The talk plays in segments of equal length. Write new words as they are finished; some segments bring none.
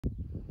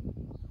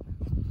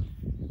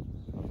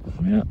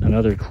Yeah,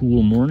 another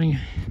cool morning,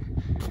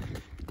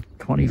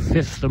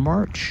 25th of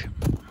March,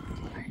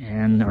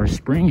 and our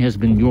spring has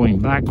been going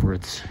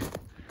backwards.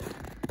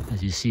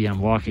 As you see,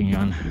 I'm walking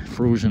on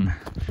frozen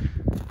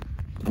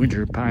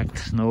winter-packed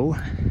snow.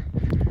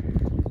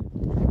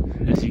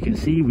 As you can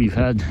see, we've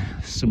had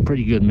some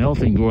pretty good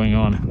melting going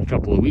on a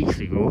couple of weeks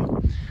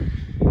ago.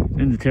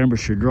 Then the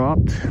temperature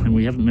dropped, and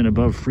we haven't been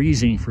above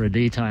freezing for a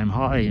daytime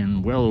high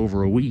in well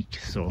over a week.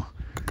 So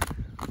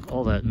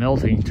all that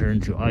melting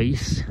turned to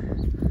ice,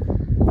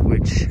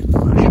 which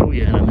I'll show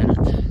you in a minute.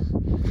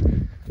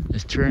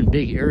 Has turned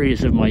big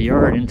areas of my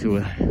yard into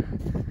a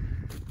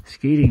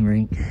skating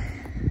rink,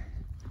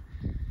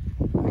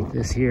 like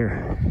this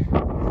here.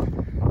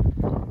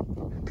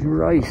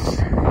 Pure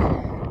ice,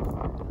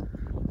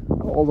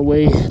 all the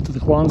way to the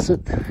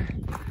Quonset,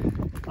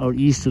 out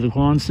east of the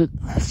Quonset,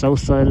 south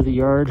side of the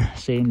yard,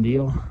 same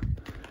deal.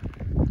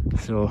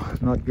 So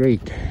not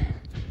great.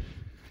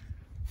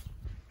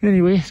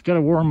 Anyway, it's got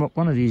to warm up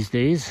one of these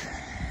days.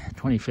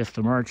 25th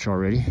of March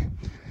already.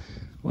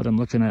 What I'm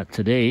looking at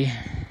today,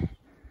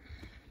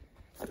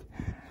 I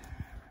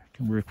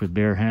can work with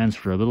bare hands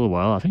for a little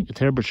while. I think the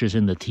temperature's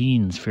in the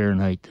teens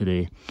Fahrenheit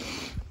today.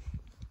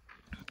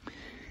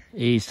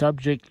 A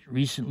subject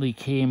recently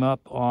came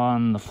up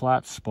on the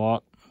Flat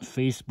Spot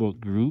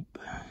Facebook group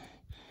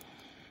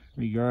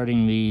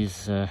regarding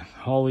these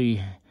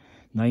Holley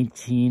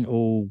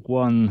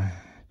 1901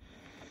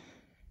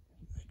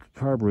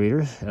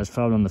 carburetors as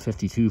found on the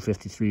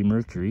 52-53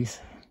 Mercuries.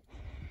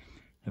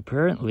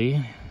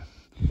 Apparently,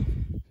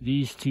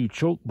 these two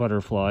choke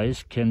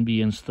butterflies can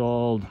be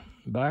installed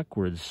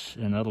backwards,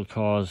 and that'll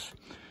cause,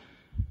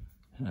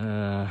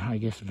 I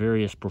guess,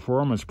 various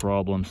performance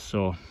problems.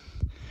 So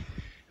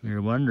we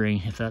were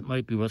wondering if that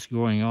might be what's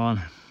going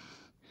on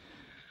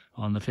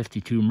the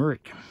 52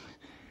 Merc.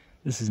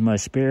 This is my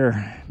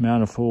spare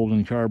manifold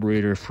and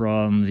carburetor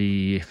from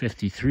the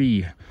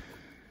 53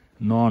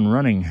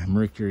 non-running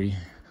Mercury.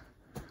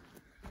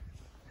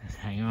 Just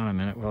hang on a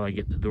minute while I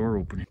get the door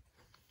open.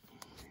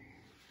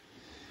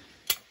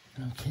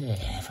 Okay,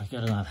 if I've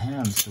got enough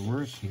hands to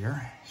work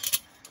here.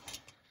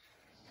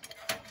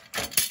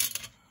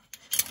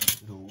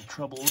 No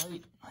trouble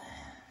light.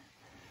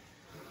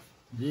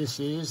 This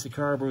is the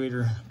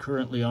carburetor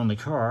currently on the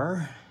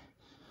car.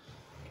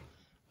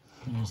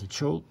 There's a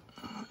choke.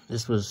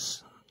 This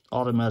was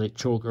automatic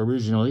choke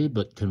originally,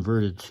 but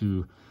converted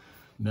to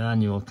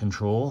manual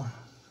control.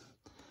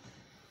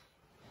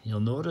 You'll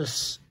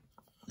notice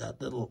that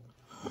the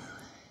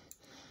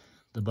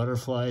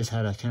butterflies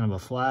had a kind of a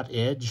flat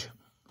edge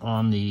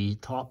on the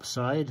top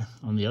side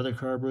on the other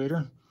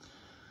carburetor.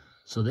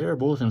 So they're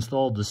both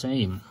installed the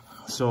same.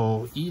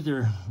 So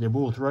either they're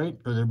both right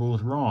or they're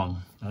both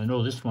wrong. I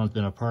know this one's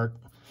been apart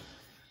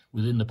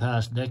within the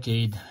past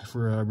decade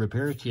for a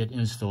repair kit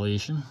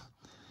installation.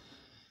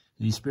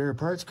 The spare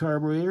parts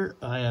carburetor,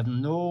 I have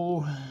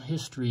no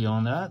history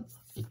on that.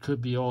 It could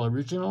be all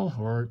original,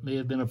 or it may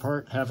have been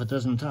apart half a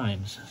dozen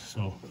times.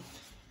 So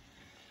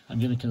I'm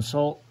going to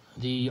consult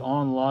the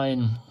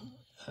online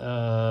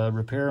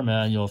repair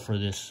manual for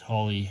this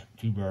Holley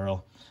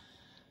 2-barrel,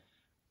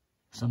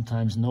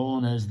 sometimes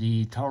known as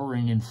the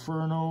Towering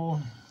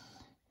Inferno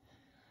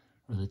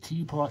or the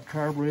Teapot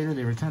carburetor.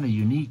 They were kind of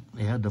unique.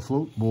 They had the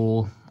float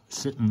bowl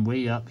sitting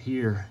way up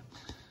here,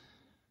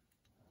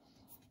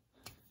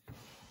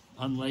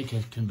 unlike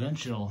a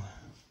conventional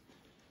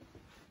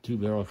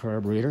 2-barrel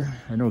carburetor.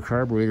 I know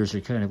carburetors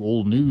are kind of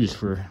old news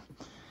for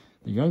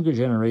the younger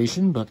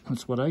generation, but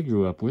that's what I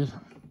grew up with.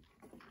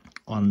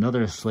 On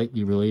another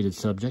slightly related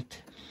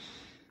subject,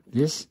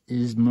 this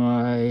is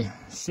my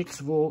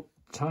 6-volt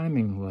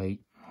timing light.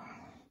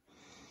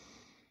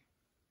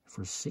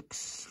 For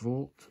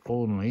 6-volt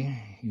only,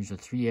 use a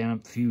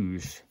 3-amp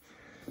fuse.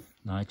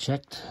 Now I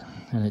checked,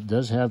 and it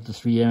does have the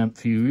 3-amp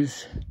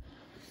fuse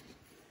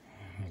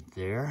right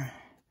there.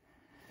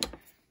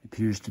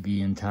 Appears to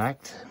be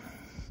intact.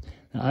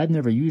 Now, I've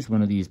never used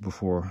one of these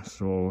before,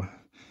 so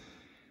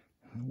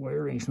the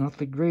wiring's not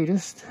the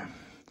greatest.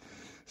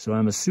 So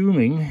I'm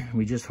assuming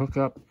we just hook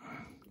up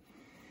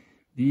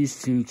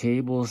these two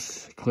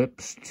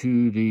clips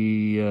to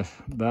the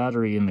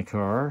battery in the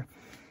car,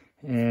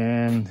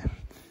 and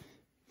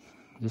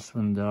this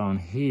one down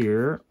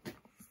here,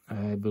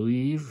 I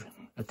believe,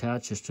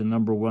 attaches to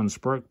 #1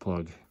 spark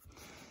plug.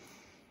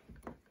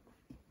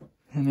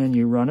 And then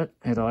you run it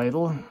at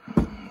idle,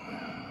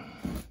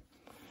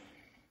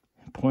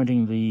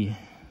 pointing the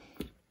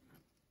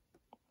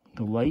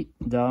light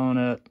down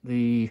at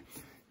the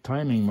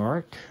timing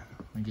mark.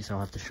 I guess I'll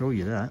have to show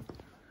you that,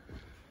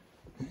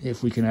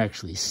 if we can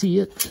actually see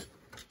it.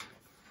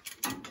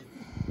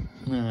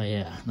 Oh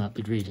yeah, not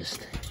the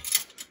greatest.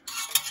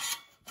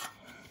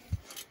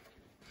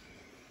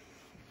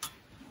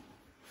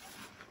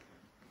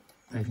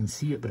 I can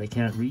see it, but I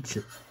can't reach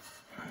it.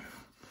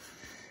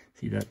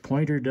 See that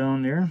pointer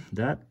down there?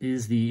 That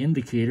is the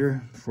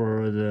indicator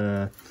for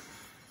the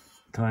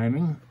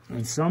timing.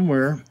 And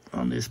somewhere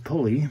on this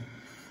pulley,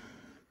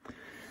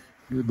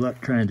 good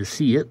luck trying to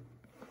see it,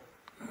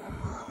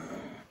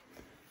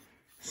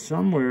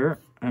 somewhere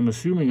I'm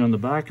assuming on the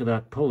back of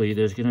that pulley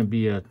there's going to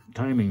be a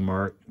timing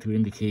mark to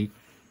indicate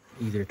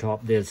either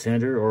top dead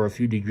center or a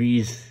few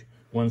degrees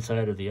one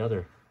side or the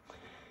other.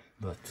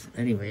 But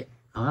anyway,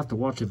 I'll have to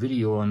watch a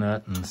video on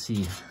that and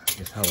see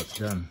just how it's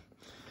done.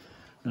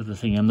 Another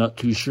thing I'm not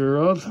too sure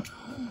of,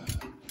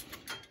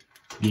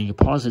 being a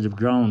positive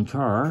ground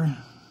car,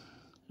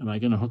 am I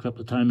going to hook up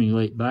the timing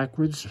light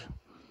backwards?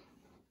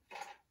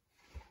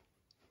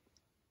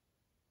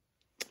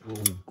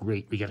 Oh,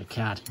 great, we got a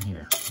cat in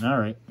here. All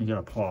right, we got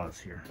to pause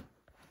here.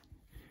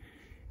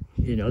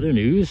 In other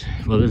news,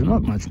 well, there's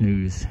not much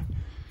news.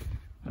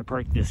 I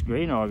parked this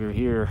grain auger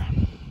here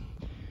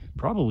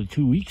probably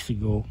 2 weeks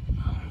ago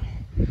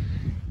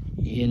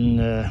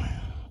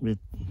with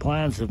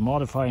plans of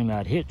modifying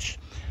that hitch.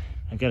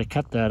 I've got to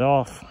cut that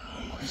off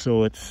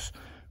so it's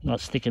not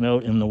sticking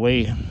out in the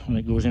way when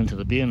it goes into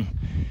the bin.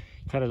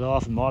 Cut it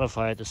off and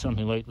modify it to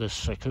something like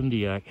this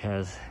Secundiac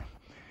has.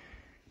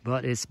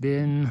 But it's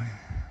been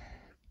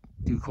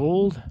too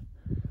cold,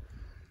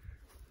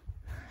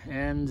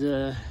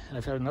 and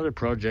I've had another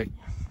project,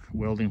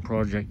 welding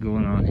project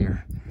going on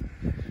here.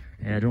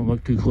 And don't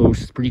look too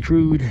close, it's pretty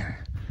crude.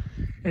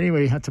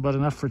 Anyway, that's about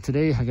enough for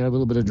today. I got a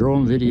little bit of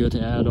drone video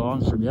to add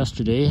on from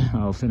yesterday.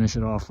 I'll finish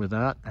it off with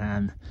that.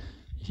 And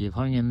if you've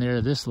hung in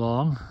there this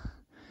long,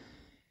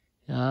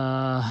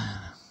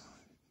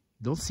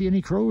 don't see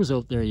any crows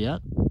out there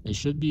yet. They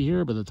should be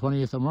here by the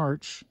 20th of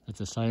March.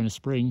 That's a sign of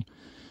spring.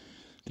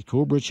 The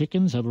cobra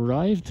chickens have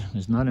arrived.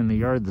 There's none in the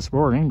yard this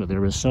morning, but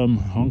there was some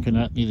honking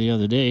at me the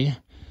other day.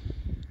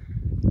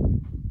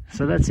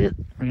 So that's it.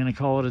 We're going to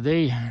call it a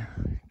day.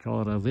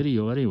 Call it a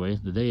video anyway.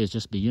 The day is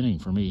just beginning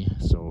for me.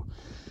 So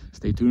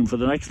stay tuned for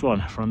the next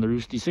one from the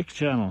Roosty 6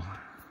 channel.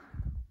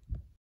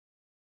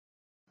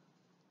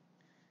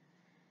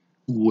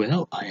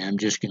 Well, I am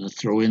just going to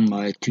throw in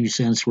my 2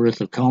 cents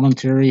worth of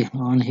commentary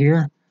on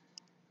here,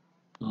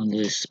 on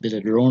this bit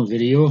of drone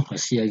video. I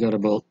see I got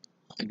about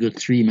a good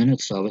 3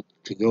 minutes of it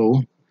to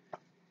go.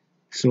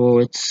 So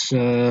it's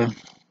the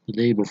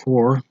day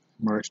before,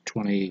 March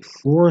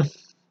 24th.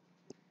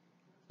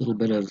 A little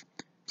bit of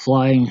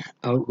flying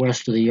out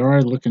west of the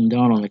yard, looking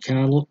down on the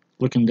cattle,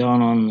 looking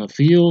down on the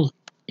field.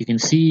 You can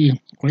see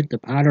quite the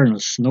pattern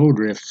of snow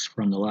drifts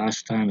from the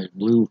last time it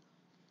blew.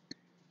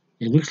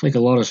 It looks like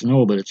a lot of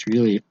snow, but it's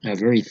really a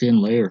very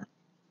thin layer.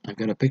 I've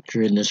got a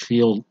picture in this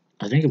field.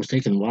 I think it was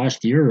taken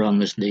last year on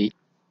this date,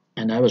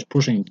 and I was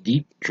pushing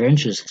deep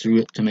trenches through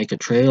it to make a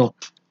trail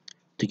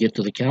to get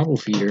to the cattle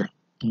feeder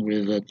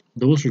with a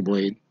dozer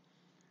blade.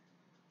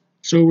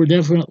 So we're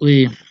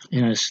definitely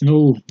in a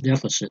snow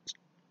deficit.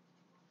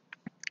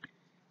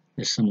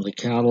 There's some of the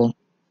cattle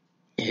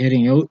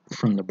heading out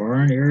from the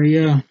barn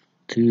area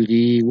to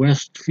the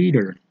west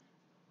feeder.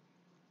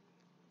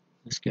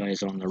 This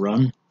guy's on the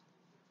run.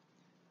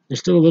 They're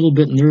still a little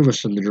bit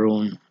nervous in the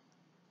drone.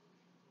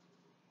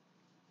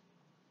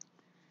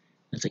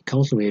 There's a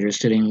cultivator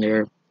sitting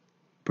there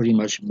pretty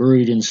much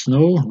buried in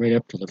snow right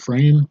up to the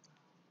frame.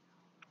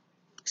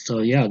 So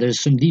yeah, there's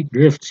some deep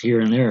drifts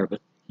here and there,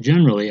 but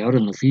generally out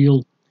in the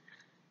field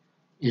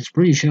it's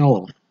pretty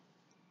shallow.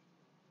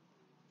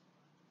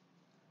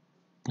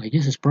 I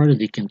guess it's part of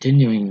the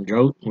continuing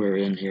drought we're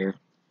in here.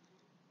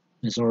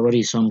 There's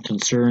already some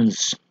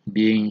concerns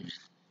being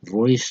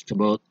voiced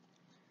about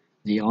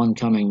the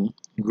oncoming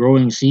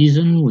growing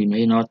season. We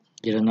may not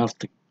get enough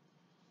to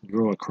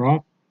grow a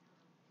crop,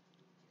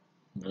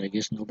 but I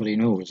guess nobody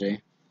knows, eh?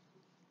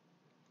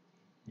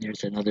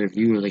 There's another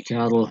view of the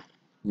cattle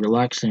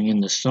relaxing in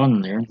the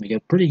sun there. We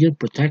got pretty good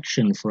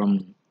protection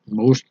from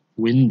most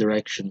wind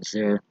directions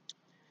there.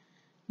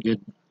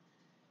 Good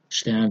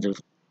stand of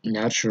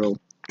natural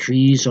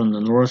trees on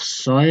the north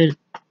side,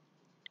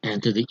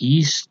 and to the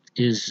east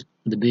is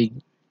the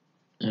big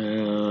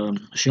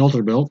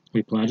shelter belt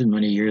we planted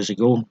many years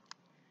ago.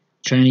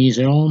 Chinese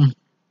elm, a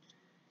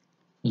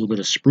little bit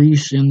of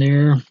spruce in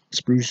there.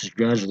 Spruce is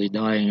gradually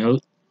dying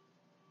out.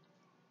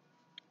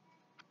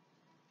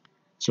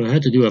 So I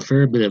had to do a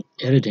fair bit of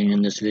editing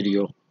in this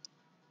video.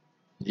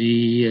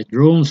 The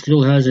drone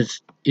still has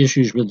its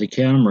issues with the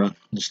camera,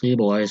 the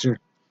stabilizer.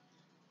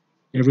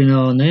 Every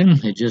now and then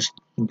it just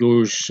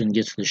goes and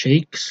gets the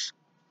shakes.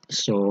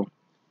 So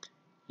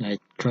I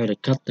try to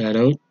cut that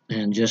out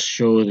and just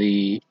show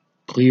the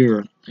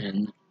clear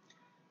and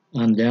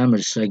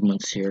undamaged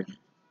segments here.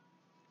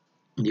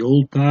 The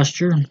old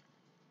pasture,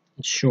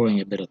 it's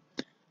showing a bit of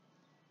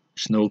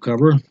snow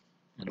cover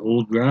and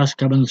old grass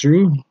coming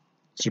through.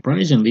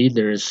 Surprisingly,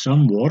 there is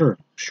some water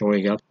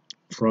showing up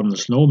from the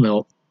snow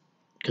melt,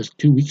 because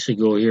 2 weeks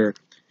ago here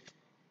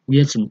we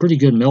had some pretty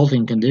good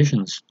melting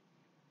conditions,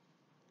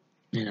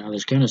 and I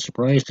was kind of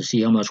surprised to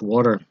see how much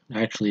water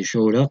actually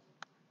showed up.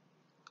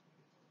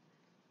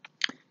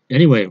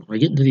 Anyway, we're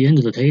getting to the end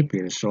of the tape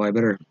here, so I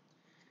better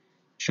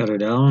shut her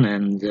down,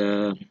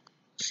 and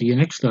see you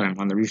next time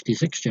on the Roosty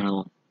 6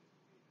 channel.